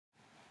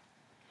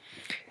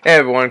Hey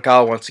everyone,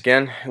 Kyle once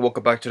again.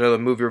 Welcome back to another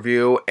movie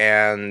review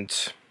and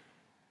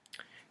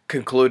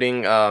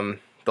concluding the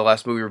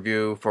last movie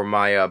review for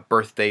my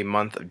birthday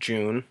month of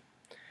June.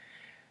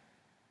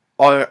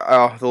 All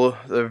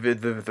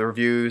the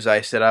reviews I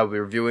said I would be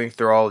reviewing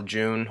through all of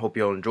June. Hope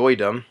you all enjoyed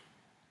them.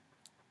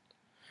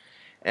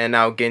 And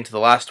now getting to the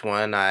last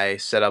one, I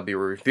said I'll be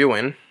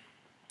reviewing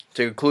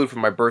to conclude for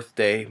my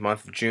birthday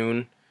month of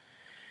June.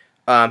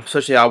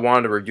 Especially I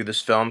wanted to review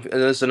this film,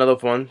 and this is another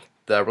one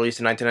that released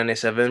in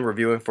 1997,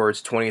 reviewing for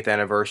its 20th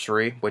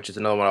anniversary, which is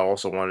another one I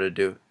also wanted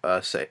to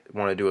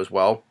do as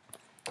well.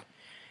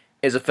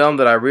 It's a film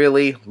that I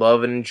really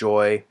love and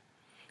enjoy,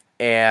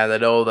 and I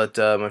know that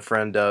my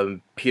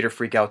friend Peter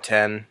Freakout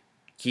 10,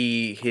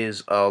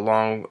 he's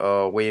long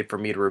waited for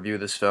me to review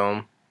this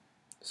film.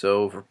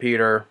 So for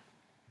Peter,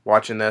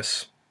 watching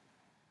this,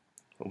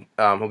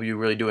 hope you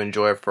really do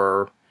enjoy it.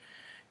 For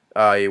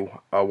you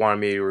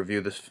wanted me to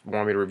review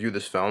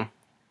this film,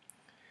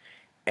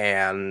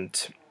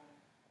 and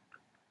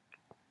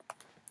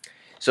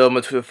so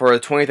for the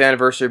 20th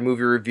anniversary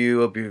movie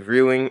review I'll be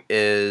reviewing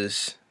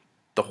is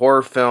the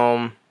horror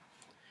film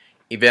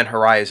Event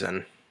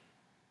Horizon.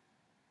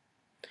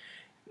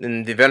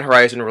 And the Event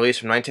Horizon, released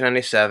from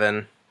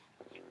 1997.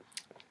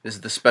 This is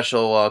the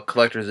special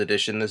collector's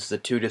edition. This is the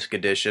 2-disc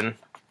edition.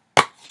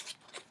 You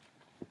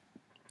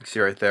can see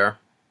right there.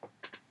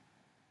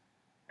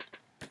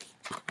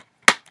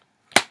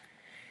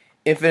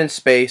 Infinite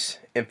space,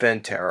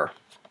 infinite terror.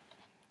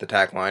 The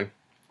tagline.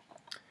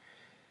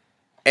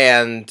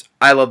 And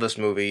I love this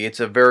movie. It's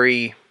a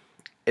really,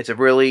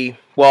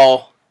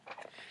 well,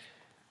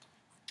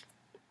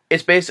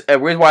 it's basically, the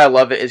reason why I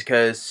love it is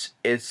because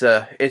it's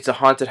a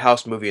haunted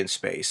house movie in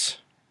space.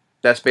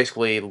 That's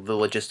basically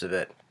the gist of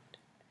it.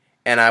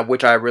 And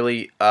which I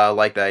really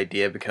like that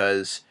idea,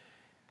 because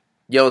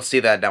you don't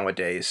see that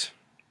nowadays.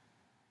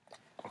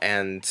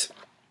 And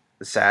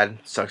it's sad,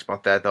 sucks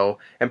about that though.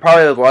 And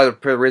probably a lot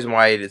of the reason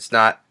why was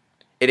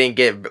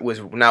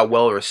not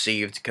well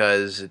received,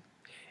 because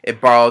it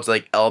borrows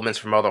like elements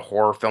from other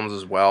horror films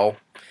as well.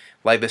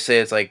 Like they say,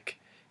 it's like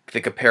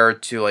they compare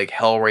it to like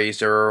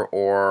Hellraiser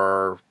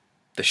or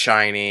The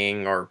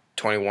Shining or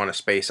 21: A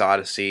Space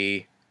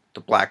Odyssey, The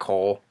Black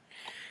Hole.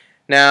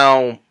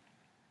 Now,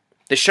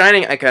 The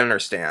Shining I can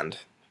understand,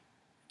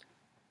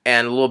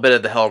 and a little bit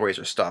of the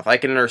Hellraiser stuff. I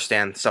can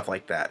understand stuff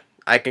like that.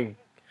 I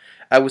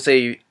would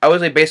say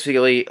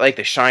basically like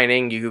The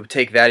Shining, you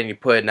take that and you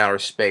put it in outer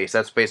space.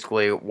 That's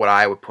basically what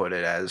I would put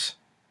it as.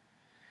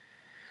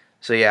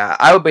 So yeah,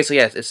 I would basically,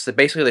 yes, it's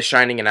basically The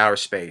Shining in outer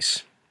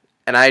space,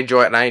 and I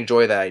enjoy it, and I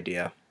enjoy that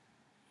idea.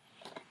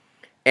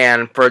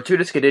 And for a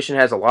 2-disc edition, it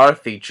has a lot of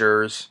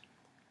features,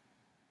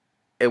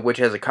 which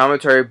has a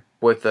commentary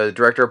with the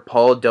director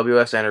Paul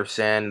W.S.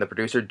 Anderson, the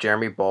producer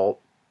Jeremy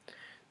Bolt,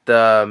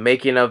 the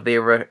making of the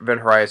Event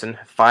Horizon,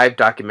 5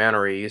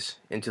 documentaries,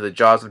 Into the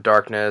Jaws of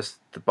Darkness,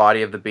 The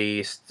Body of the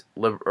Beast,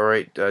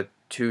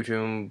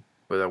 Tutum,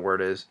 whatever that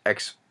word is,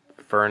 Ex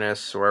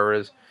Furnace, whatever it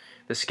is,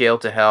 The Scale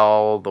to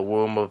Hell, The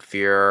Womb of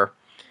Fear,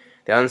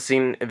 The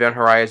Unseen Event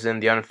Horizon,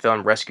 The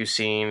Unfilmed Rescue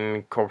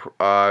Scene,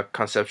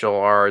 Conceptual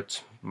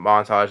Art,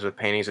 montage of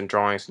paintings and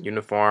drawings,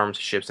 uniforms,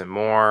 ships, and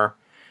more,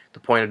 The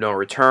Point of No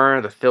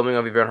Return, the filming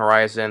of Event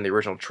Horizon, the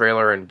original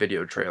trailer, and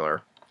video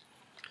trailer.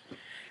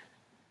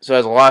 So it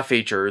has a lot of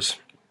features.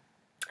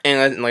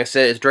 And like I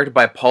said, it's directed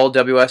by Paul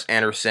W.S.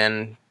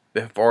 Anderson.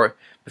 Before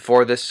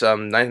this,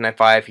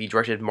 1995, he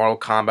directed Mortal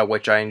Kombat,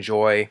 which I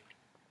enjoy.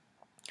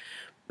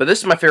 But this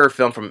is my favorite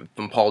film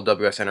from Paul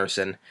W.S.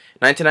 Anderson.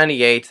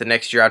 1998, the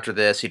next year after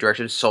this, he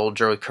directed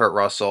Soldier with Kurt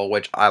Russell,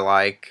 which I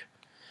like.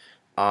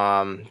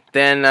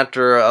 Then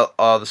after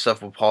all the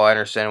stuff with Paul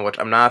Anderson, which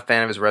I'm not a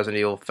fan of his Resident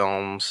Evil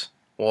films.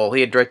 Well,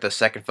 he had directed the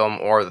second film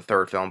or the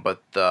third film,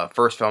 but the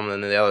first film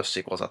and then the other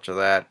sequels after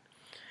that.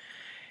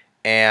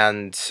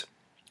 And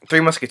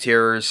Three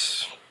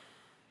Musketeers,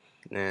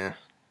 the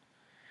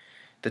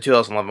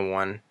 2011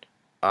 one.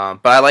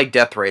 But I like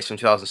Death Race from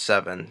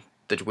 2007.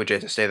 With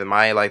Jason Statham.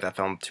 I like that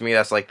film. To me,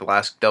 that's like the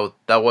last.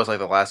 That was like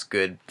the last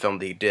good film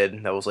that he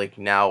did. That was like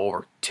now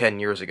over 10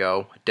 years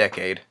ago, a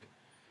decade.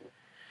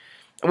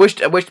 I wish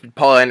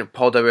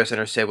Paul W.S.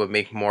 Anderson would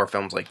make more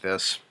films like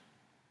this.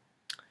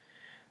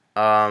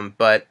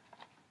 But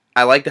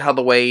I like how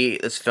the way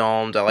it's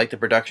filmed. I like the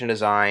production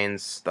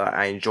designs.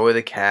 I enjoy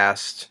the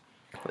cast.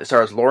 It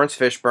stars Laurence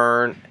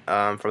Fishburne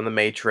from The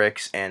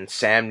Matrix and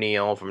Sam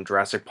Neill from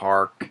Jurassic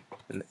Park,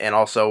 and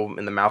also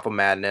in The Mouth of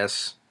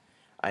Madness.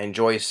 I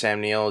enjoy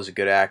Sam Neill as a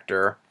good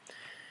actor.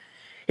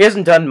 He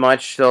hasn't done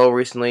much, though,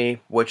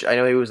 recently, which I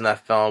know he was in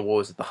that film, what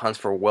was it, The Hunts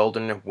for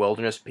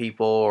Wilderness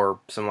People, or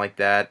something like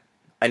that.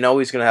 I know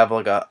he's going to have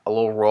like a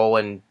little role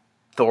in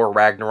Thor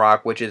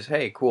Ragnarok, which is,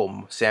 hey,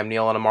 cool, Sam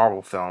Neill in a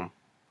Marvel film.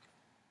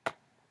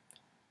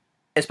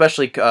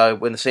 Especially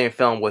in the same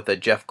film with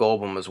Jeff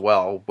Goldblum as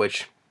well,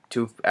 which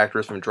 2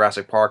 actors from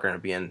Jurassic Park are going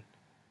to be in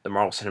the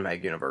Marvel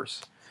Cinematic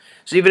Universe.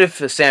 So even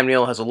if Sam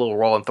Neill has a little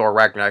role in Thor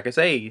Ragnarok, I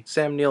say, hey,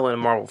 Sam Neill in a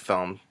Marvel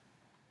film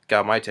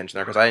got my attention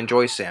there, because I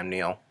enjoy Sam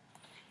Neill.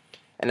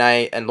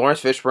 And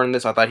Laurence Fishburne in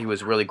this, I thought he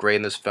was really great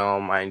in this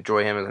film. I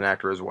enjoy him as an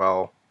actor as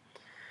well.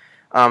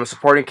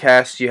 Supporting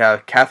cast, you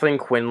have Kathleen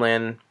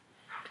Quinlan,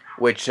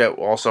 which she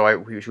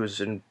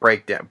was in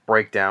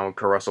Breakdown with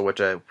Kurt Russell, which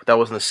that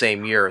was in the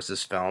same year as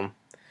this film.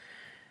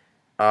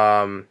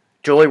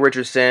 Julie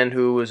Richardson,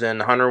 who was in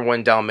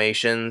 101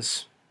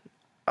 Dalmatians.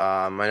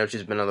 I know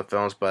she's been in other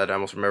films, but I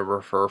almost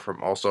remember her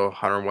from also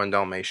 101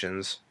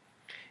 Dalmatians.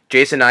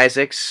 Jason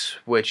Isaacs,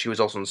 which he was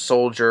also in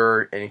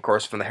Soldier, and of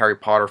course from the Harry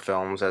Potter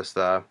films as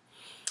the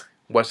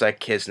what's that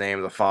kid's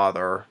name, the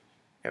father.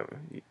 I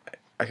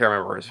can't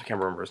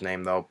remember his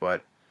name though,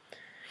 but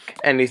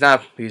and he's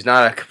not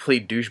a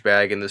complete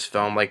douchebag in this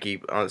film like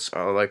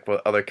like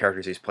what other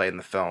characters he's played in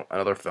the film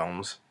and other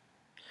films.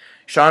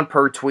 Sean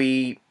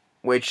Pertwee,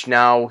 which he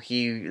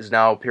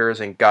appears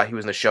in he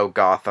was in the show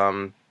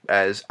Gotham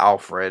as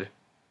Alfred.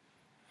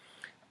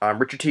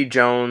 Richard T.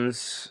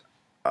 Jones.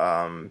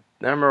 I don't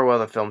remember what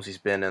other films he's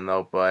been in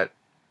though, but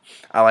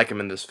I like him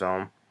in this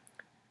film.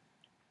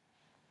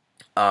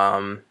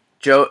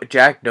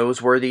 Jack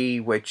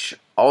Noseworthy, which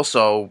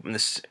also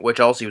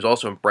he was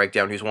also in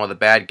Breakdown. He was one of the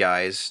bad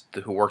guys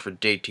who worked for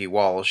J.T.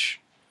 Walsh,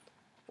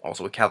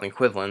 also with Kathleen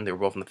Quinlan. They were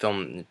both in the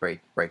film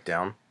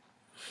Breakdown.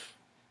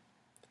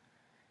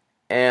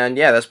 And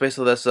yeah, that's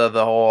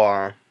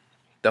the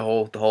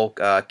whole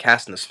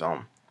cast in this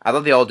film. I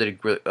thought they all did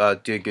a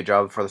good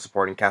job for the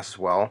supporting cast as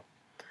well.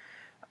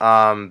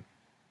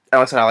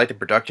 Like I said, I like the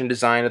production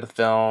design of the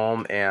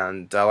film,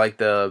 and I like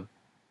the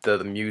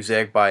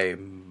music by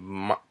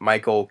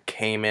Michael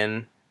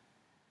Kamen.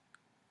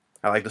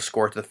 I like the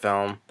score to the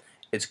film.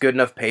 It's good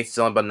enough pace. It's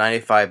only about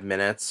 95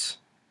 minutes.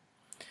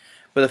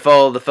 But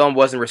the film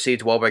wasn't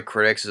received well by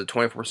critics. It's a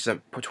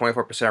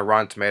 24%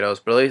 Rotten Tomatoes,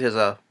 but at least has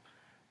a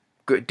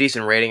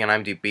decent rating on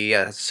IMDb.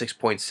 It has a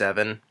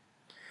 6.7.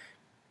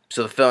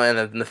 So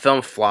the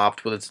film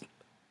flopped with its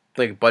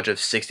a budget of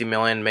 $60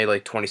 million, made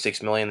like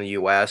 $26 million in the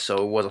U.S.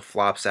 So it was a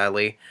flop,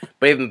 sadly.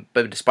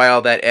 But despite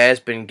all that,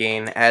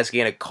 it has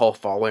gained a cult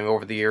following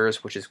over the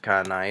years, which is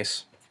kind of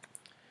nice.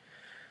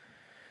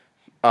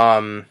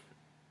 Now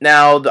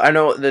I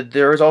know that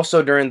there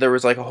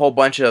was like a whole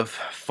bunch of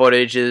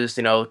footages,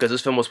 because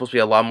this film was supposed to be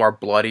a lot more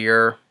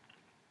bloodier.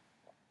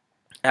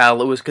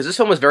 Because this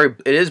film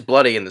it is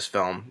bloody in this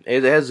film.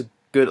 It has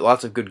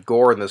lots of good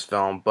gore in this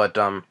film, but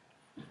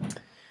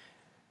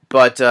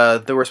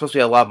there were supposed to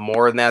be a lot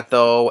more than that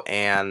though,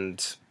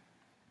 and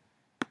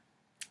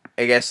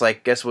I guess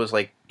it was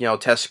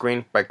test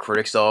screened by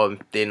critics though, and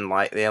they didn't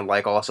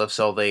like all that stuff,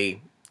 so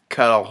they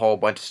cut a whole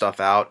bunch of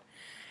stuff out.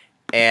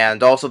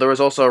 And also there was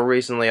also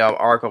recently an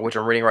article which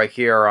I'm reading right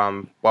here,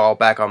 while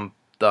back on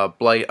the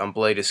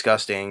Bloody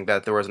Disgusting,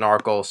 that there was an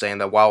article saying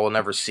that while we'll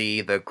never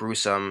see the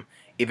gruesome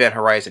Event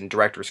Horizon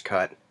director's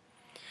cut,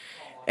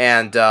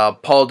 and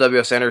Paul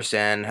W.S.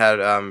 Anderson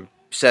had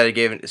said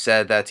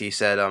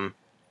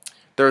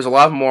there's a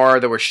lot more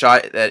that was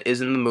shot that is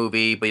in the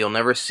movie, but you'll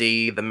never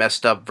see the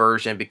messed up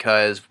version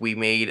because we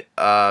made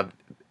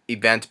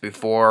Event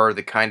before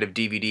the kind of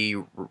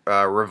DVD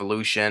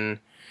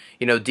revolution.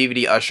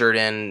 DVD ushered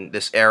in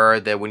this era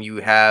that when you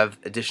have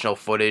additional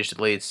footage,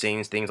 deleted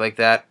scenes, things like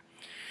that,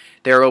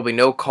 there will be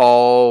no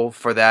call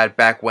for that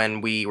back when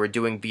we were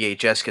doing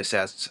VHS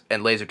cassettes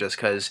and Laserdiscs,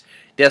 because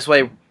that's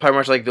why pretty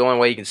much the only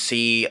way you can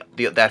see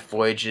that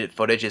footage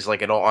is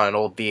on an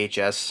old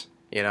VHS,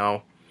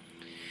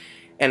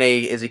 And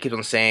as he keeps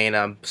on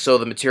saying, so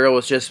the material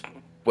wasn't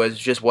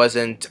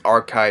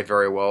archived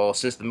very well.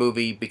 Since the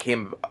movie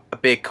became a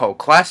big cult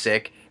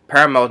classic,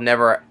 Paramount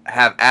never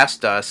have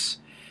asked us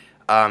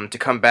to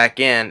come back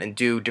in and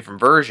do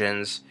different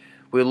versions.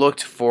 We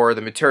looked for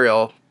the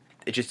material;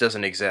 it just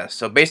doesn't exist.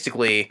 So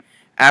basically,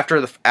 after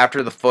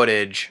the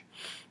footage,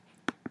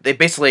 they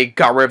basically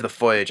got rid of the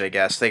footage. I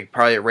guess they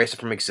probably erased it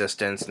from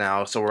existence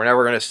now. So we're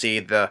never going to see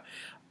the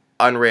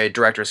unrated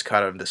director's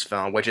cut of this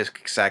film, which is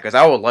sad, because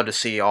I would love to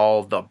see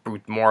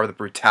more of the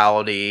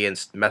brutality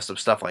and messed up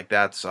stuff like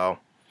that. So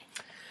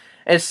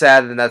it's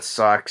sad, and that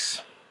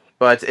sucks.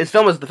 But the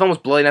film was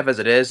bloody enough as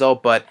it is, though.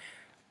 But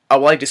I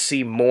would like to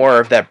see more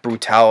of that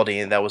brutality,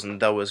 and that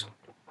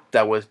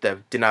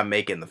did not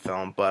make it in the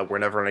film. But we're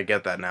never gonna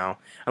get that now,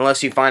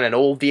 unless you find an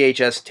old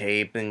VHS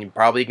tape, and you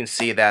probably can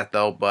see that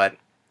though. But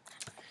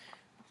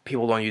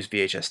people don't use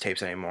VHS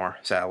tapes anymore,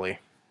 sadly.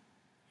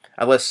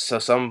 Unless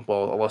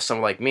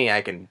someone like me,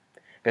 I can,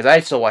 because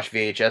I still watch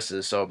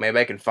VHSs, so maybe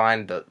I can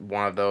find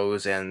one of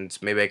those, and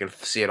maybe I can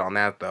see it on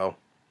that though.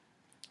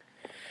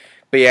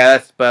 But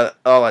yeah,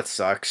 that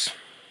sucks.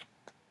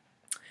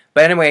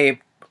 But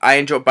anyway, I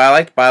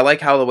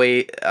like how the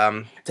way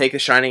Take the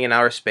Shining in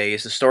Outer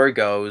Space. The story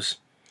goes,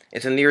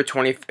 it's in the year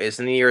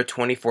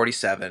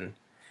 2047,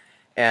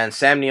 and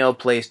Sam Neill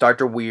plays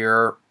Dr.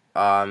 Weir.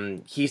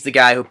 He's the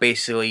guy who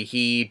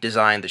he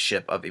designed the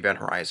ship of Event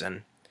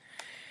Horizon.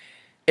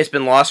 It's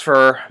been lost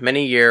for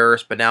many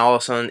years, but now all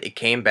of a sudden it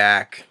came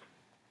back,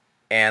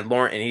 and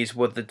he's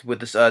with this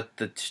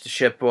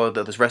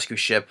rescue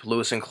ship,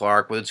 Lewis and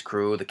Clark, with its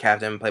crew, the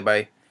Captain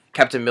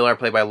Miller,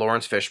 played by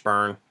Laurence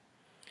Fishburne,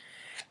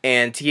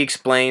 and he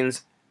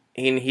explains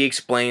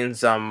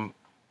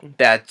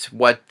that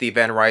what the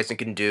Event Horizon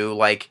can do,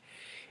 like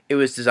it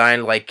was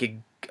designed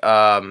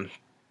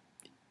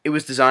it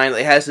was designed.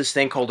 It has this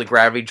thing called the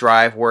gravity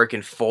drive, where it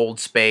can fold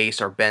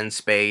space or bend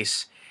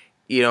space.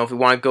 You know, if you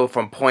want to go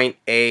from point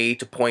A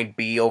to point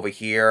B over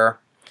here,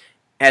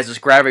 it has this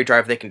gravity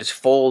drive. They can just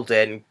fold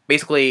it, and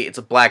basically, it's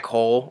a black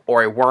hole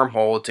or a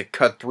wormhole to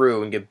cut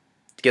through and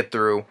get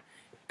through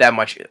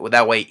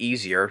that way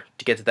easier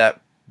to get to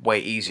that way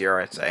easier.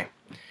 I'd say.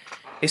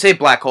 They say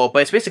black hole,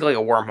 but it's basically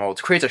like a wormhole.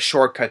 It creates a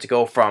shortcut to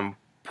go from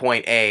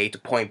point A to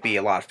point B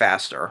a lot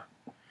faster.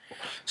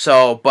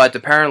 So, but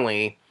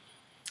apparently,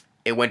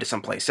 it went to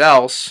someplace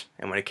else,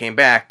 and when it came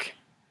back,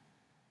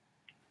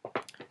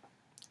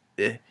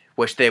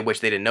 which they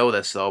didn't know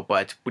this though,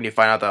 but when you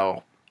find out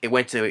though,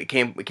 it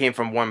came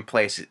from one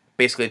place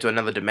basically to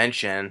another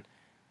dimension,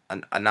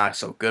 a not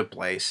so good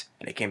place,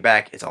 and it came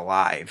back. It's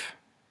alive,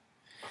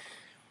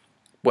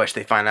 which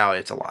they find out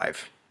it's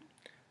alive,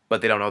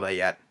 but they don't know that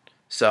yet.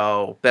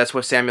 So that's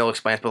what Samuel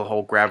explains about the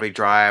whole gravity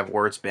drive,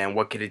 where it's been,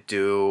 what could it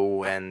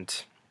do,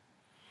 and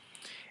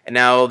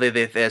now they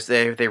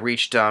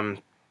reached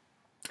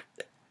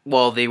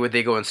well,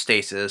 they go in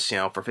stasis, you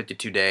know, for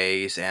 52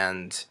 days,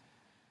 and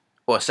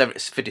well,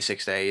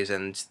 56 days,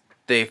 and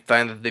they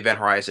find the event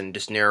horizon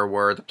just near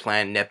where the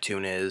planet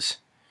Neptune is,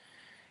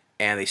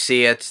 and they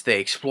see it, they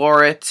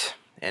explore it,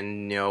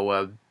 and you know,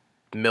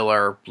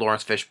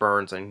 Laurence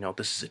Fishburne, and you know,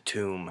 this is a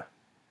tomb,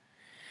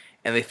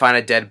 and they find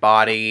a dead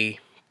body.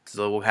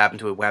 So what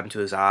happened to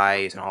his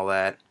eyes and all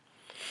that.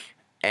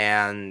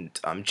 And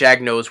Jack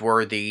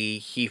Noseworthy,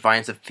 he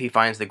finds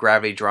the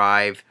gravity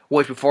drive.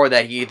 Which before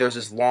that, there's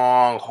this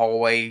long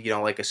hallway, you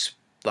know, like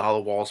the hollow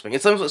wall spring.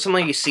 It's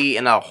something you see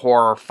in a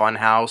horror fun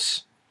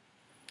house,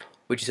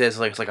 which he says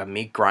it's like a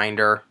meat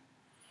grinder.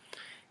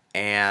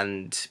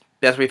 And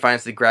that's where he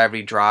finds the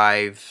gravity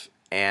drive,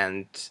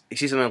 and he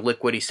sees something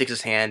liquid. He sticks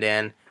his hand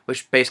in,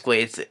 which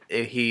basically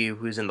he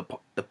who's in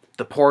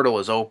the portal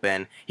is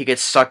open. He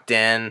gets sucked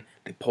in.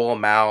 They pull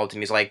him out,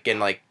 and he's like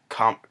getting like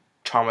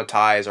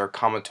traumatized or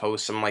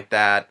comatose, something like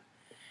that.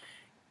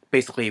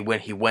 Basically, when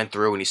he went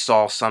through and he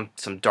saw some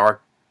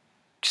dark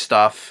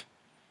stuff,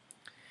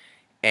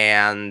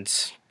 and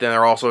then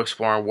they're also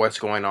exploring what's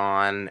going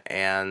on.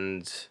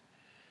 And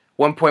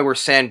one point where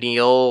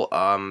Neill,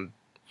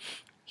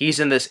 he's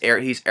in this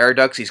air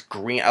ducts. He's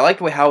green. I like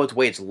the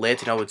way it's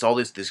lit. You know, it's all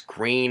this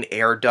green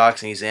air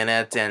ducts, and he's in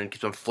it, and it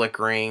keeps on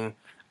flickering.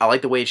 I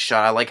like the way it's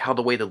shot. I like how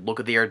the look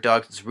of the air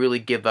ducts. It's really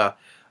give a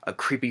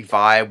creepy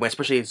vibe,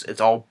 especially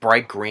it's all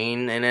bright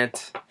green in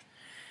it.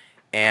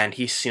 And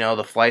he's, you know,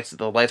 the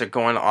lights are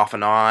going off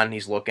and on.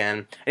 He's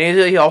looking, and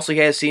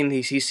he's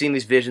seen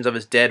these visions of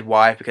his dead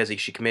wife because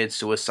she committed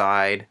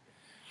suicide.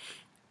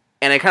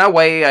 And in a kind of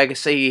way, I could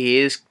say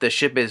the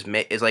ship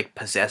is like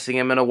possessing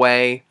him in a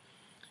way,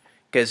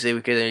 because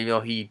you know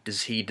he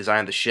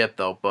designed the ship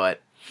though,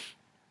 but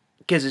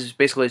because it's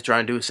basically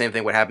trying to do the same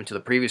thing what happened to the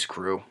previous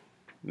crew,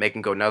 make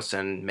him go nuts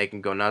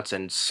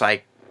and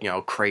psych, you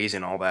know, crazy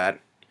and all that.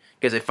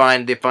 Because they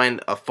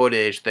find a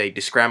footage, they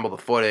scramble the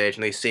footage,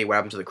 and they see what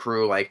happened to the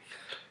crew. Like,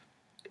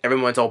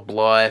 everyone's all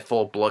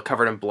full of blood,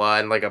 covered in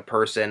blood, and like a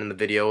person in the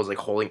video is like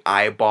holding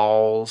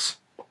eyeballs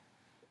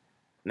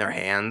in their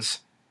hands.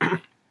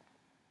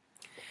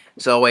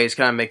 So he's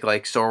kind of make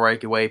like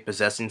right away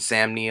possessing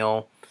Sam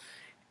Neill,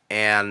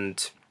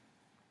 and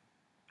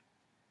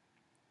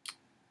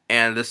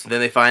then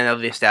they find out,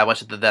 they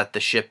establish that the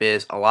ship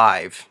is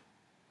alive,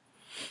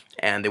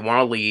 and they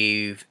want to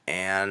leave,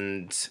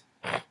 and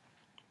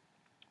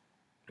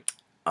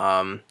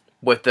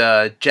with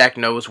Jack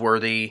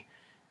Noseworthy,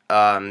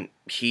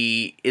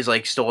 he is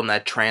like still in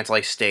that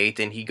trance-like state,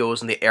 and he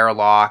goes in the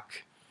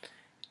airlock,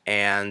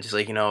 and he's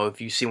like, you know, if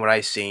you've seen what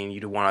I've seen,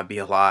 you do want to be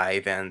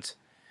alive. And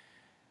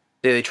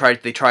they try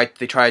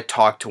to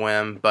talk to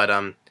him, but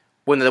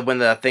when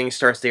the thing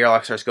starts, the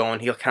airlock starts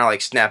going, he kind of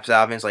like snaps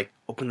out and he's like,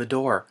 open the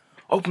door,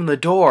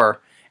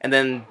 and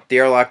then the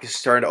airlock is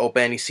starting to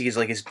open. He sees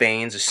like his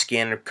veins, his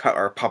skin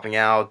are popping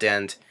out,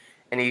 and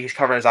he's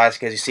covering his eyes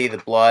because you see the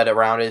blood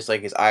around his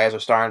eyes are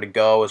starting to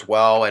go as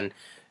well. And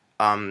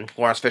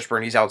Laurence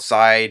Fishburne, he's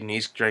outside, and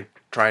he's trying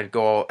to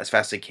go as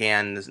fast as he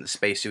can in the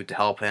spacesuit to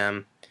help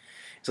him.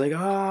 He's like,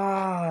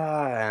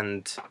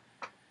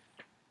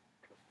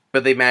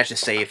 but they manage to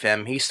save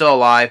him. He's still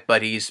alive,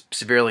 but he's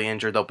severely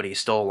injured though. But he's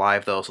still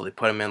alive though, so they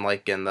put him in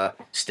in the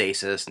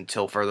stasis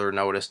until further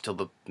notice, till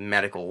the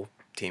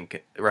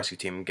rescue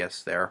team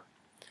gets there.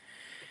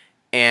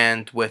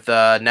 And with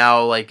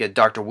now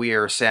Dr.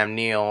 Weir, Sam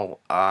Neill,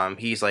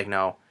 he's like,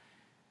 no,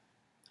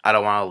 I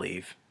don't want to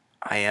leave.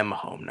 I am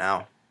home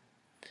now.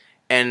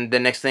 And the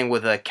next thing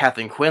with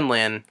Kathleen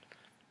Quinlan,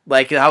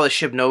 like how the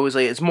ship knows,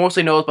 it's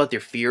mostly knows about their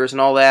fears and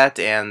all that,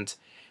 and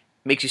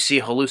makes you see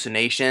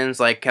hallucinations.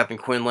 Like Kathleen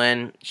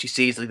Quinlan, she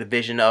sees the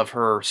vision of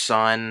her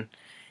son.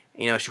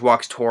 You know, she's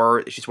walking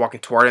toward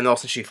him, and all of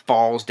a sudden she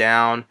falls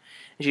down,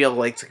 and she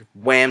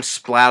wham,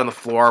 splat on the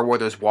floor where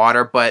there's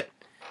water, but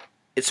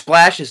it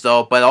splashes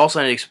though, but all of a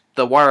sudden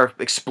the water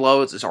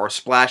explodes or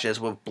splashes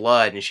with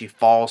blood, and she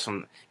falls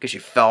because she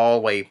fell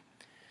away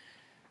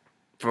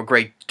from a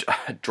great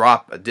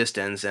drop a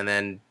distance, and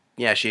then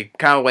yeah, she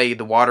kind of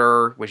the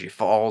water when she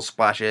falls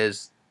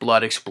splashes,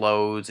 blood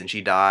explodes and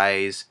she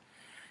dies.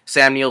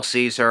 Sam Neill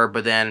sees her,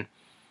 but then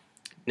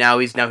now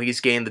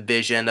he's gained the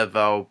vision of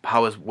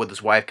how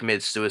his wife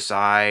committed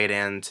suicide,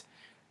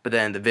 but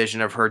then the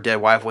vision of her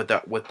dead wife with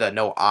the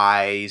no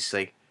eyes,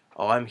 like,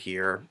 oh, I'm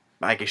here,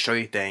 I can show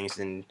you things,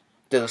 and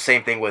does the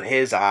same thing with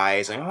his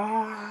eyes, like,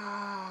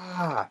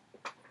 ah.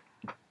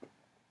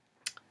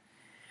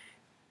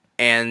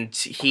 And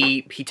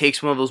he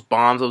takes one of those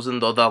bombs that was in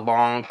the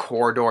long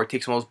corridor. He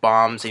takes one of those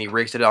bombs and he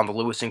rigs it on the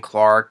Lewis and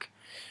Clark.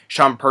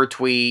 Sean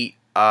Pertwee,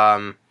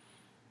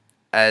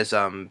 as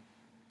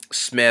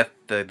Smith,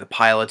 the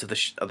pilot of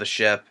the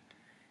ship,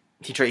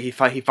 he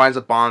finds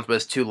the bombs, but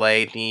it's too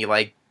late. And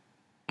he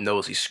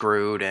knows he's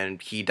screwed,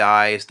 and he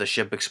dies. The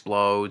ship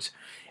explodes.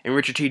 And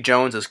Richard T.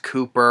 Jones as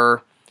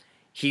Cooper.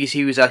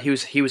 He was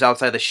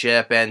outside the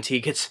ship, and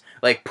he gets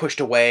pushed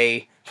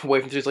away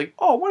from. He's like,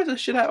 oh, what does this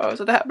shit happen? Why does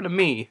that happen to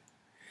me?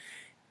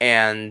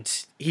 And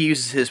he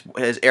uses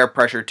his air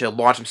pressure to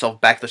launch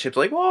himself back to the ship.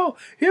 Like, whoa,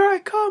 here I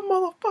come,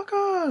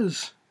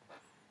 motherfuckers!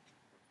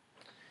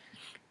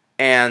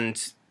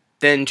 And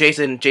then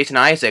Jason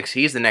Isaacs,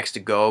 he's the next to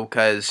go,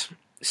 because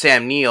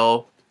Sam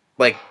Neill,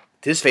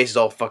 his face is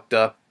all fucked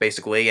up,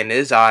 basically, and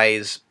his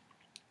eyes,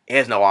 he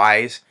has no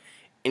eyes.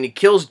 And he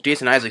kills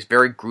Jason Isaacs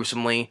very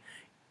gruesomely.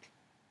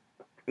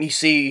 You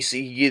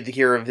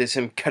hear of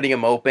him cutting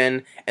him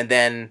open, and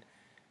then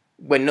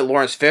when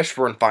Laurence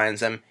Fishburne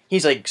finds him,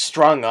 he's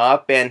strung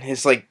up, and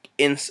his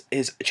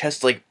his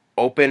chest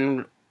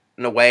open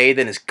in a way,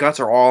 then his guts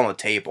are all on the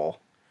table.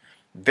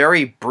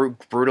 Very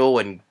brutal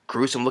and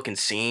gruesome looking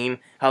scene.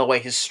 How the way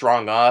he's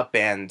strung up,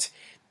 and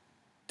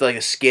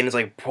his skin is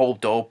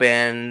pulled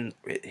open,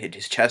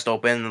 his chest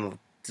open, and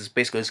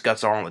basically his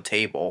guts are on the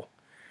table.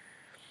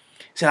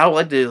 So I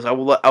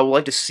would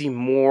like to see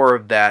more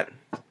of that.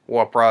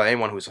 Well, probably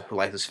anyone who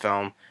likes this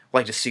film would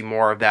like to see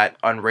more of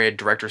that unrated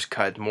director's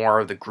cut, more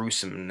of the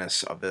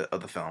gruesomeness of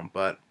the film.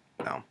 But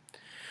no,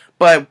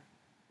 but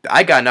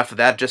I got enough of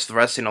that just the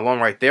rest scene alone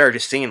right there.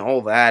 Just seeing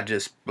all that,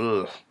 just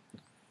ugh.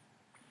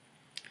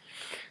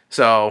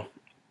 So,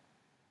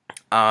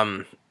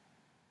 and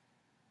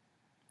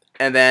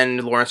then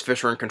Laurence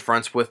Fishburne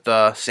confronts with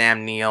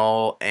Sam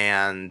Neill,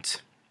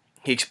 and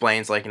he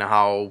explains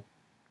how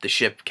the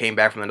ship came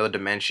back from another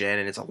dimension,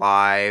 and it's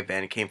alive,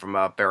 and it came from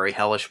a very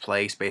hellish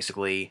place,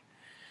 basically.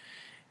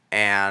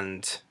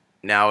 And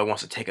now it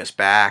wants to take us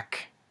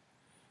back,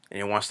 and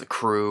it wants the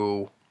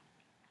crew.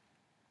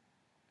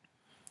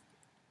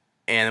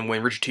 And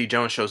when Richard T.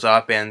 Jones shows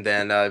up, and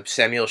then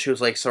Sam Neill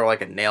shoots sort of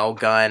like a nail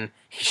gun,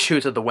 he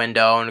shoots at the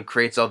window and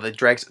takes all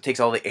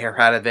the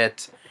air out of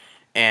it,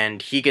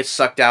 and he gets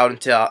sucked out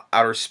into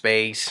outer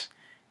space.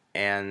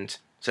 And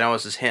so now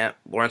it's just him,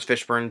 Laurence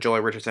Fishburne, Joey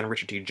Richardson,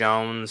 Richard T.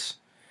 Jones.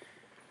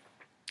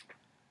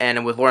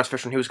 And with Laurence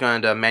Fishburne, he was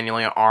going to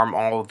manually arm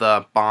all of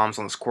the bombs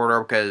on this corridor,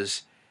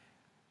 because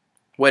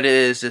what it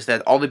is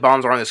that all the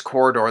bombs are on this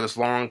corridor, this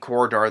long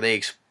corridor.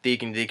 They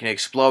can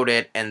explode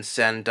it and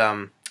send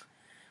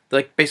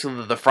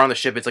basically the front of the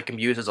ship is can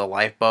be used as a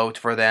lifeboat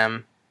for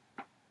them.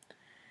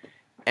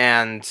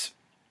 And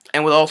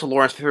with also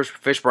Laurence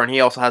Fishburne, he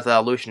also has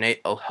a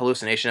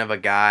hallucination of a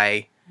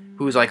guy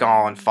who's all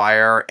on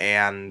fire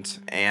and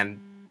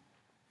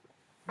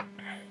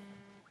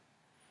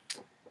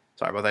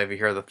sorry about that if you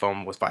hear the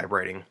phone was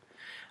vibrating.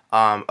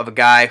 Of a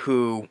guy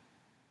who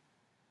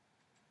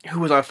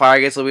was on fire. I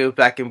guess it was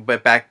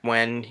back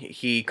when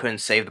he couldn't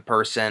save the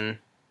person,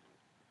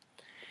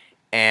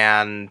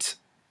 and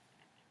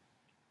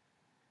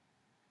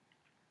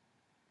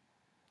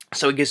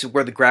so he gets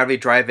where the gravity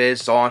drive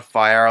is. It's all on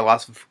fire.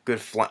 Lots of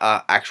good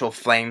actual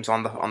flames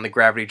on the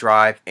gravity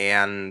drive,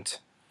 and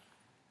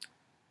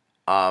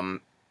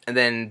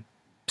then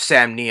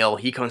Sam Neill,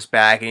 he comes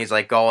back and he's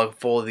all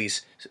full of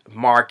these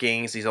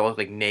markings. He's all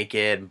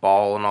naked and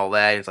bald and all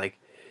that. He's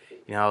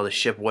the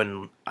ship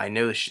wouldn't. I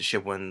knew the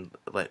ship wouldn't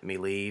let me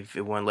leave.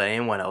 It wouldn't let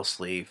anyone else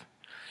leave.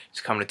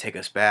 It's coming to take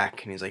us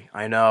back. And he's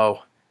I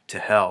know. To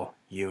hell,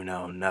 you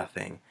know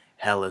nothing.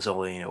 Hell is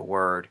only a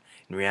word.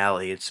 In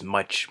reality, it's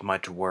much,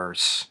 much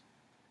worse.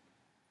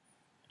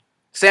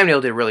 Sam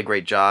Neill did a really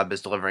great job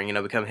as delivering.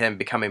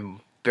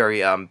 Becoming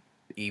very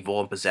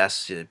evil and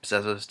possessive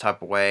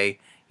type of way.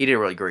 He did a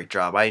really great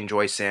job. I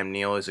enjoy Sam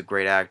Neill. He's a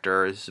great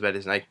actor. He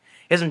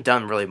hasn't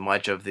done really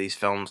much of these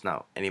films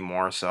now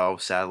anymore. So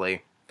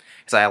sadly.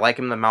 Because I like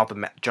him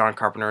in John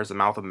Carpenter's The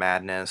Mouth of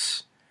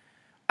Madness.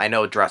 I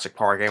know Jurassic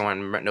Park.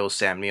 Anyone knows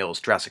Sam Neill's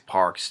Jurassic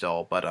Park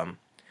still, but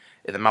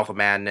The Mouth of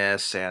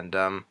Madness and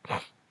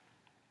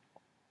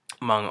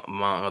among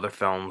other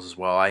films as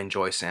well. I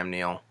enjoy Sam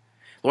Neill.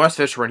 Laurence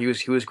Fishburne,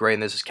 he was great in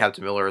this as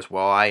Captain Miller as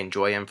well. I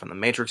enjoy him from the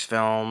Matrix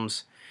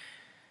films.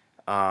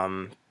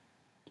 I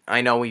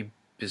know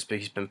he's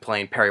been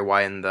playing Perry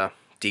White in the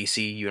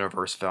DC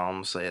Universe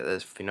films,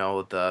 as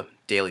the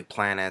Daily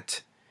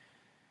Planet.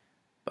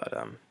 But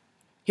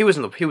he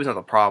wasn't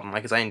the problem.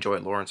 I enjoy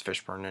Laurence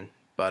Fishburne,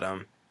 but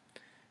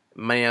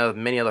many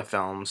other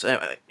films,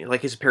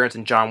 like his appearance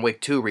in John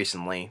Wick 2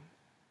 recently.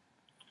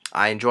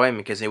 I enjoy him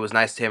because it was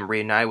nice to him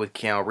reunite with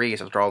Keanu Reeves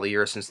after all the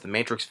years since the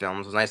Matrix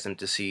films. It was nice to him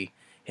to see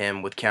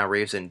him with Keanu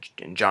Reeves and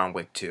John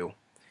Wick 2.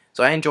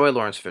 So I enjoy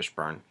Laurence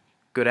Fishburne.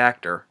 Good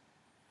actor.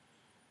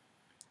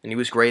 And he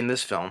was great in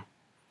this film.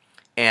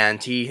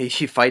 And he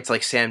fights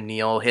like Sam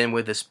Neill, hit him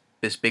with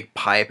this big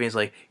pipe, and he's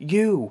like,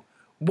 "You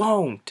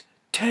won't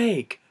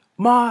take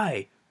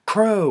my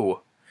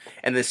crew."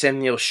 And then Sam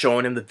Neill's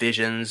showing him the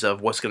visions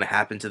of what's going to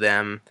happen to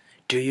them.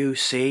 "Do you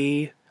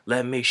see?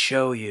 Let me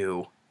show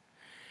you."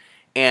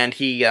 And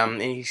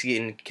he's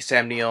getting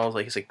Sam Neill,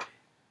 like, he's like,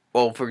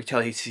 well,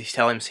 he's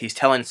telling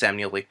Sam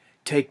Neill, like,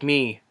 "Take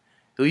me.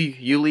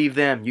 You leave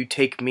them. You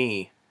take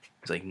me."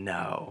 He's like,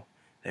 "No,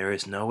 there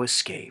is no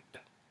escape."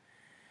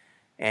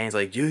 And he's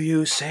like, "Do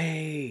you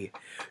say?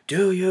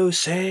 Do you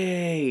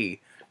say?"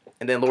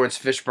 And then Laurence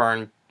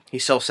Fishburne, he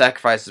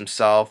self-sacrifices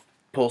himself,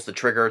 pulls the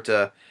trigger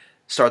to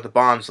start the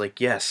bombs, like,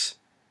 "Yes,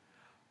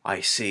 I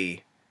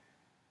see."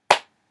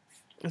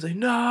 He's like,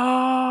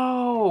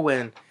 "No!"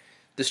 And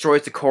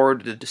destroys the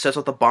core, sets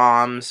off the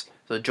bombs.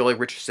 So Jolie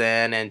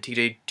Richardson and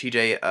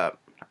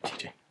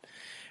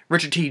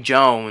Richard T.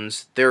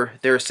 Jones,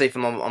 they're safe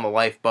on the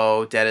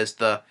lifeboat. That is,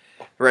 the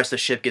rest of the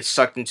ship gets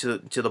sucked into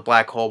the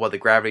black hole by the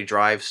gravity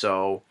drive.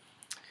 So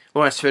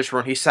Laurence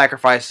Fishburne, he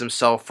sacrifices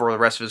himself for the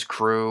rest of his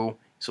crew.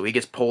 So he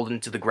gets pulled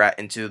into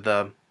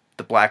the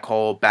black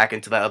hole, back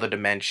into that other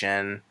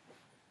dimension.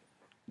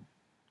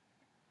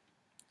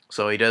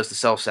 So he does the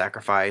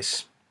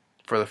self-sacrifice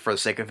for the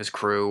sake of his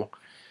crew.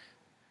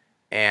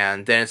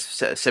 And then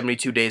it's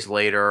 72 days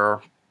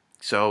later.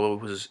 So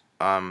it was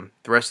the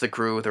rest of the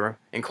crew,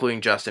 including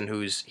Justin,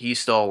 he's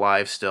still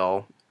alive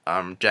still.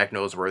 Jack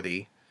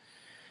Noseworthy.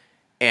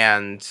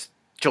 And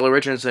Jolie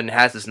Richardson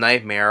has this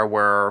nightmare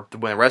where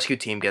when the rescue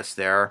team gets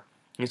there,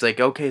 he's like,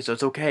 "Okay, so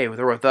it's okay,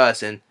 they're with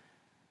us." And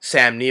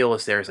Sam Neill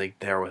is there. He's like,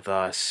 "They're with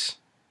us."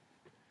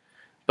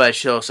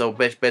 But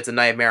but it's a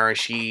nightmare, and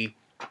she's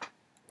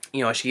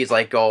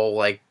like,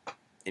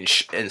 in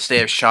a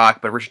state of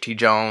shock. But Richard T.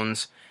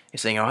 Jones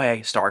is saying, "Oh,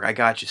 hey, Stark, I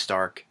got you,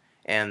 Stark."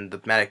 And the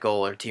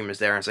medical team is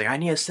there and it's like, "I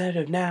need a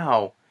sedative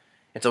now."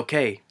 "It's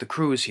okay, the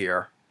crew's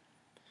here."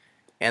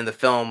 And the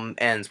film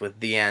ends with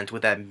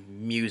that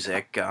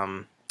music.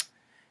 I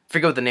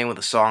forget what the name of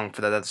the song for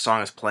that the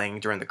song is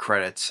playing during the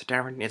credits. It's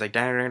like,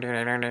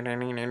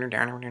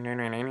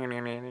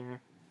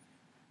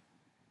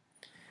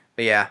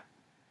 but yeah,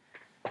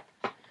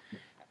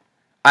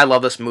 I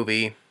love this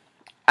movie.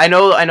 I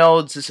know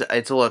it's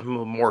a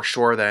little more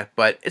short than it,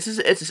 but it's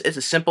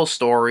a simple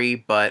story,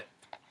 but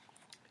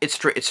it's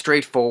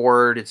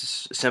straightforward.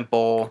 It's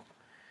simple.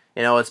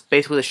 It's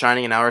basically The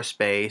Shining in outer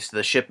space.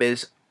 The ship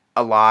is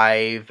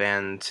alive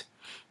and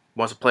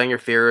wants to play in your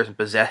fears and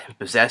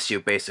possess you,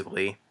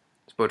 basically.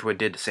 That's what it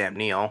did to Sam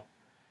Neill.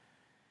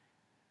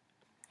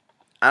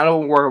 I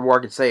don't know what more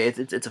I can say.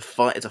 It's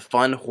a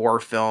fun horror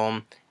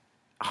film.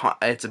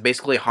 It's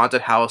basically a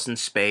haunted house in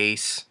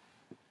space.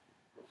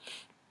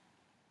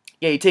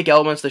 Yeah, you take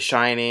elements of The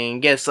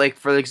Shining. Yes, like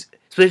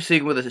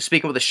speaking with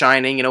The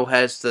Shining,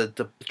 has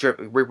the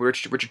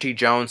Richard T.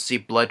 Jones see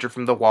blood drip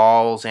from the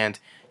walls, and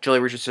Jolie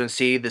Richardson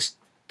see this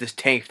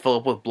tank fill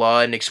up with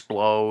blood and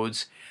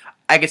explodes.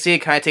 I can see it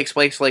kind of takes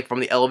place like from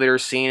the elevator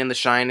scene in The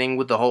Shining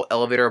with the whole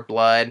elevator of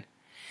blood.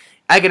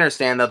 I can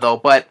understand that though,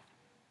 but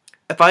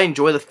if I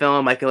enjoy the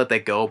film, I can let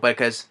that go.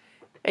 Because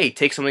hey,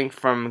 take something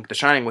from The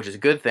Shining, which is a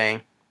good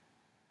thing.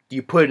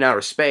 You put it in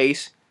outer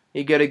space,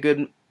 you get a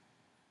good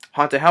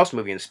haunted house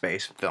movie in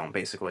space film,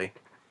 basically.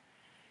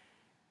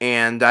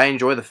 And I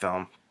enjoy the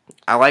film.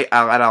 I like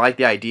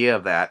the idea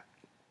of that.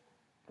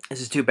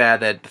 This is too bad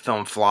that the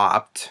film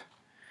flopped,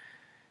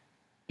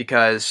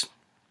 because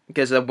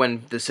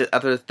when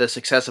after the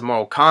success of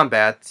Mortal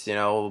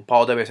Kombat,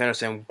 Paul W.S.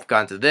 Anderson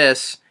got into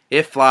this.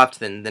 It flopped.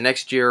 Then the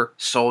next year,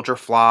 Soldier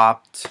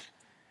flopped,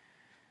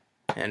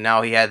 and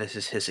now he had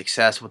his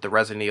success with the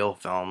Resident Evil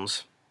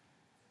films.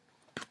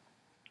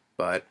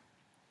 But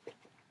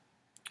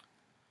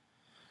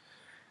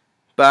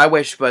I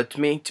wish. But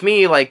to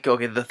me, like,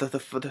 okay,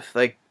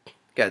 like,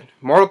 got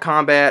Mortal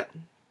Kombat,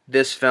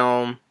 this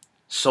film,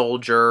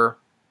 Soldier,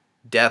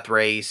 Death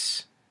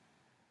Race.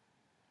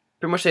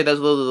 Pretty much say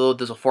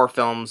those are 4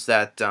 films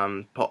that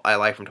I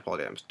like from Paul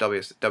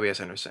W.S.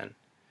 Anderson.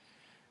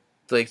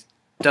 It's like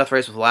Death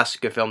Race was the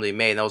last good film that he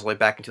made, and that was like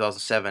back in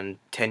 2007,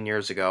 10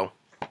 years ago.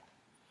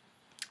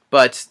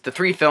 But the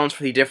 3 films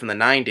he did from the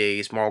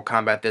 90s, Mortal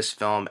Kombat, this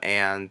film,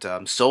 and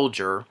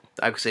Soldier,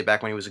 I could say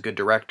back when he was a good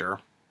director.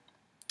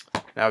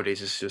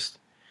 Nowadays, it's just,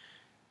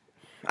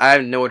 I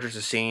have no interest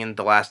in seeing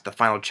the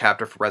final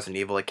chapter for Resident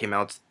Evil that came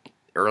out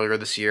earlier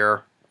this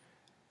year.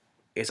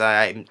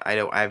 I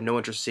have no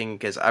interest in seeing,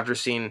 because after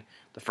seeing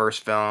the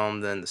first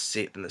film, then the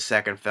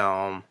second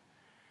film,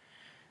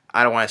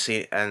 I don't want to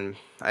see, and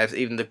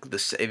even the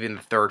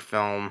third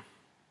film.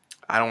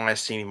 I don't want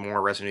to see any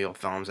more Resident Evil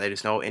films. I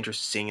just no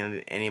interest in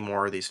seeing any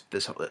more of these.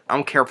 I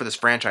don't care for this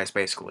franchise,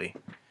 basically.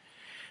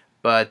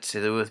 But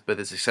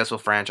the successful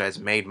franchise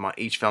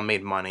each film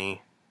made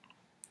money.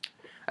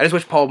 I just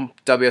wish Paul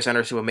W.S.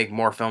 Anderson would make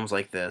more films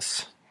like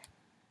this.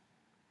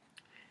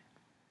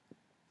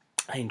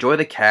 I enjoy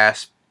the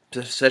cast,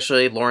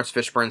 especially Laurence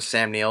Fishburne and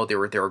Sam Neill. They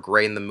were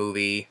great in the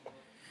movie.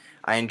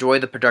 I enjoy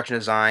the production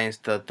designs,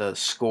 the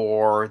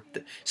score.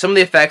 Some of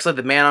the effects, like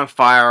the man on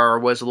fire,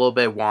 was a little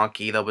bit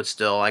wonky, though, but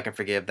still, I can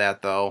forgive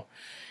that, though.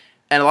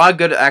 And a lot of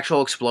good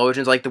actual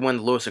explosions, like the one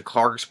that Lewis and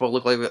Clark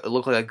exploded,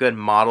 looked like a good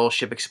model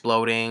ship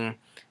exploding,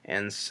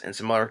 and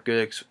some other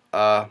good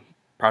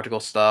practical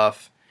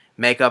stuff.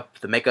 The makeup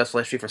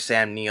especially for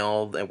Sam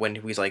Neill, and when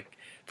he's like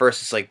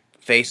first it's like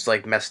face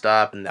like messed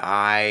up and the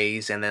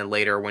eyes, and then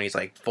later when he's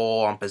like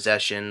full on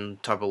possession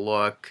type of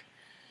look.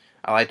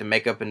 I like the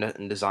makeup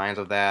and designs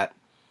of that.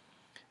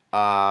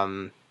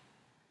 Um,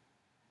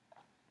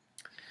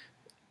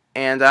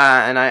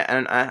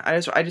 I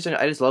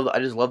just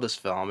love this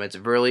film. It's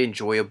really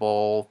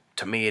enjoyable.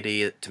 To me it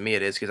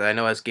is, because I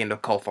know it's gained a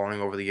cult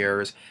following over the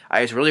years.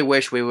 I just really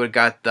wish we would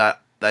have got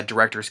that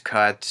director's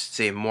cut,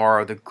 see more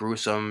of the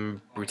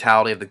gruesome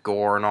brutality of the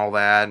gore and all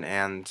that,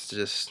 and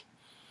just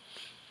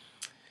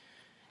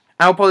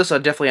I would call this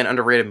definitely an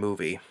underrated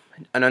movie,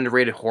 an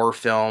underrated horror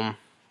film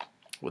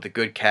with a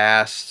good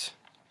cast,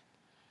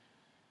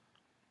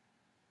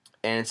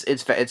 and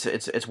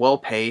it's well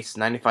paced,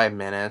 95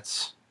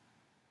 minutes.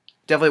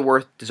 Definitely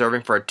worth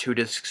deserving for a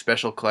 2-disc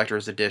special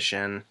collector's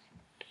edition.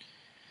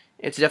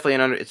 It's definitely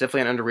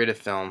an underrated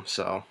film.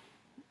 So,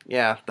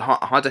 yeah, the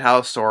haunted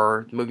house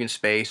or moving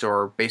space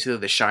or basically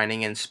The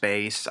Shining in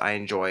space, I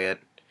enjoy it.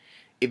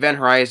 Event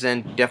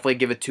Horizon, definitely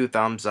give it 2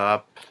 thumbs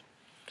up.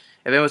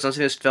 If anyone's not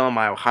seen this film,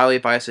 I highly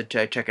advise to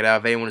check it out.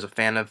 If anyone is a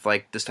fan of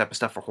like this type of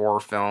stuff for horror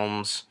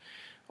films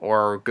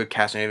or good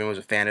casting, if anyone was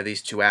a fan of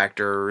these 2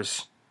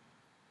 actors.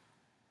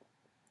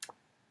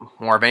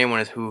 Or if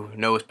anyone who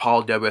knows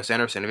Paul W.S.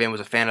 Anderson, if anyone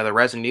was a fan of the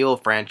Resident Evil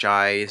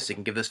franchise, you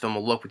can give this film a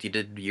look, what he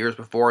did years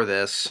before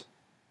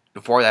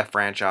that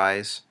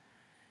franchise.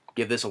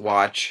 Give this a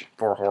watch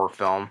for a horror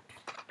film.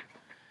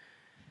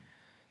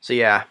 So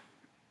yeah,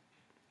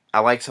 I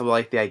like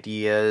the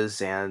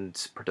ideas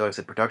and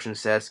production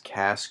sets,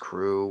 cast,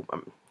 crew,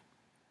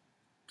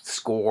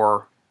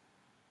 score,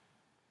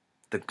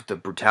 the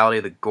brutality,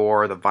 the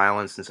gore, the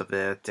violence of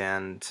it,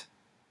 and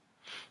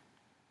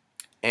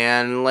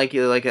like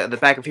at the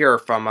back of here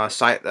from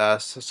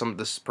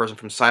this person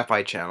from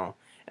Sci-Fi Channel,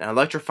 an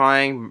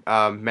electrifying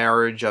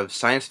marriage of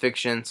science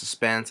fiction,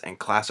 suspense, and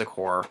classic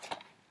horror.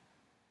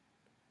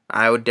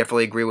 I would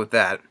definitely agree with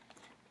that.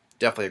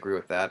 Definitely agree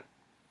with that.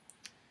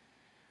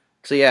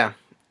 So yeah,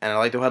 and I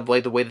like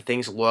the way the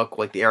things look,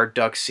 like the air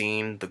duct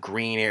scene, the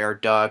green air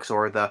ducts,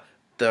 or the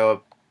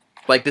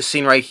like this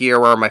scene right here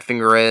where my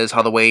finger is,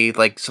 how the way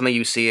like something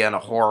you see in a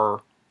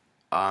horror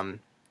fun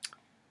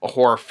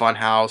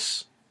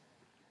house.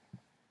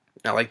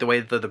 I like the way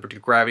the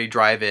gravity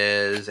drive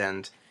is,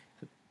 and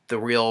the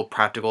real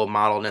practical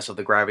modelness of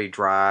the gravity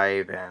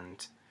drive,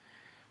 and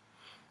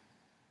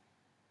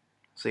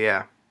so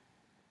yeah.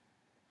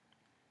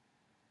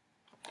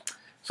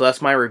 So that's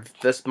the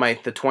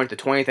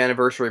 20th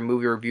anniversary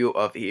movie review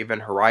of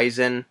Event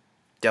Horizon.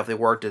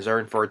 Definitely worth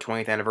deserving for a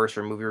 20th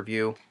anniversary movie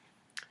review.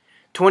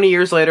 20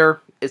 years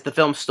later, the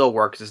film still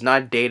works. It's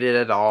not dated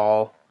at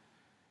all.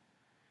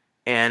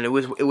 And it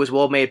was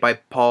well made by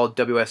Paul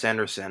W.S.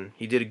 Anderson.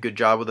 He did a good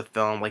job with the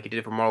film, like he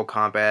did for Mortal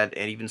Kombat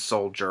and even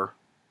Soldier.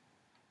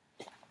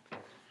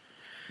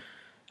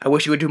 I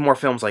wish he would do more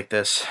films like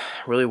this.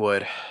 Really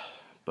would.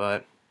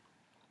 But,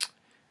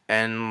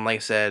 and like I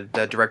said,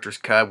 the director's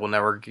cut we'll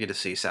never get to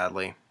see,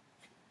 sadly.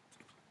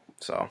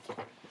 So,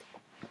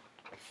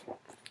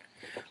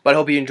 but I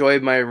hope you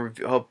enjoyed my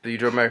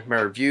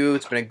review.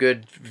 It's been a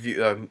good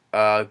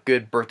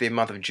good birthday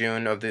month of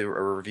June of the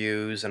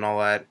reviews and all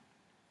that.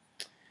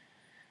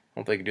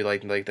 Hopefully I can do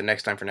like the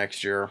next time for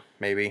next year,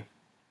 maybe.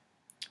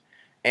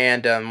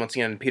 And once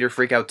again, Peter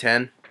Freakout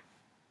 10.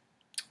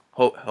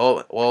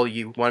 Well,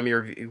 you wanted me to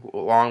review a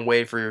long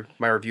way for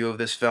my review of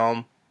this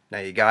film. Now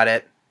you got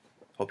it.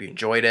 Hope you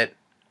enjoyed it.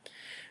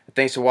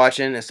 Thanks for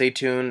watching, and stay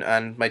tuned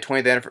on my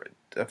 20th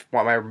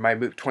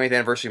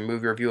anniversary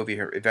movie review of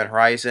Event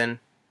Horizon.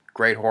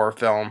 Great horror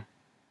film.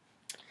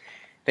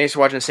 Thanks for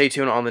watching, and stay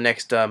tuned on the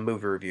next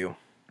movie review.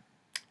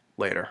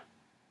 Later.